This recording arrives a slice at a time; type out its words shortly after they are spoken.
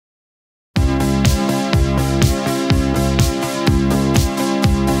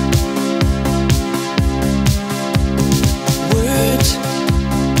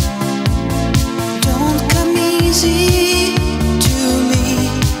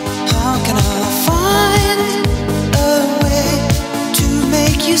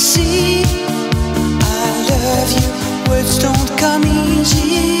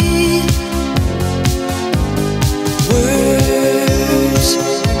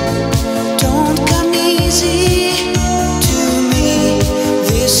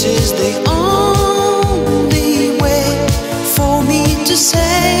is the only way for me to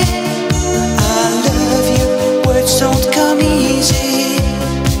say I love you. Words don't come easy.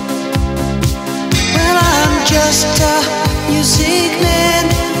 Well, I'm just a music man.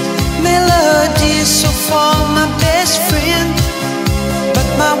 Melodies so far my best friend, but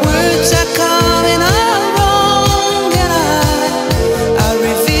my words are coming out wrong, and I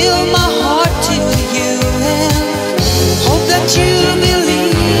reveal my heart to you and hope that you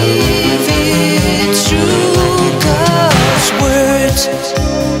believe it's true. 'Cause words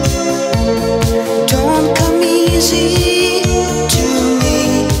don't come easy to me.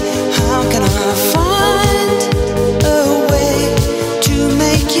 How can I find a way to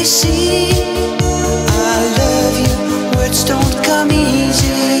make you see I love you? Words don't come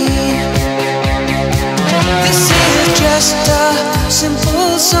easy. This is just a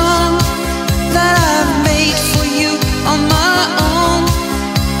simple song that I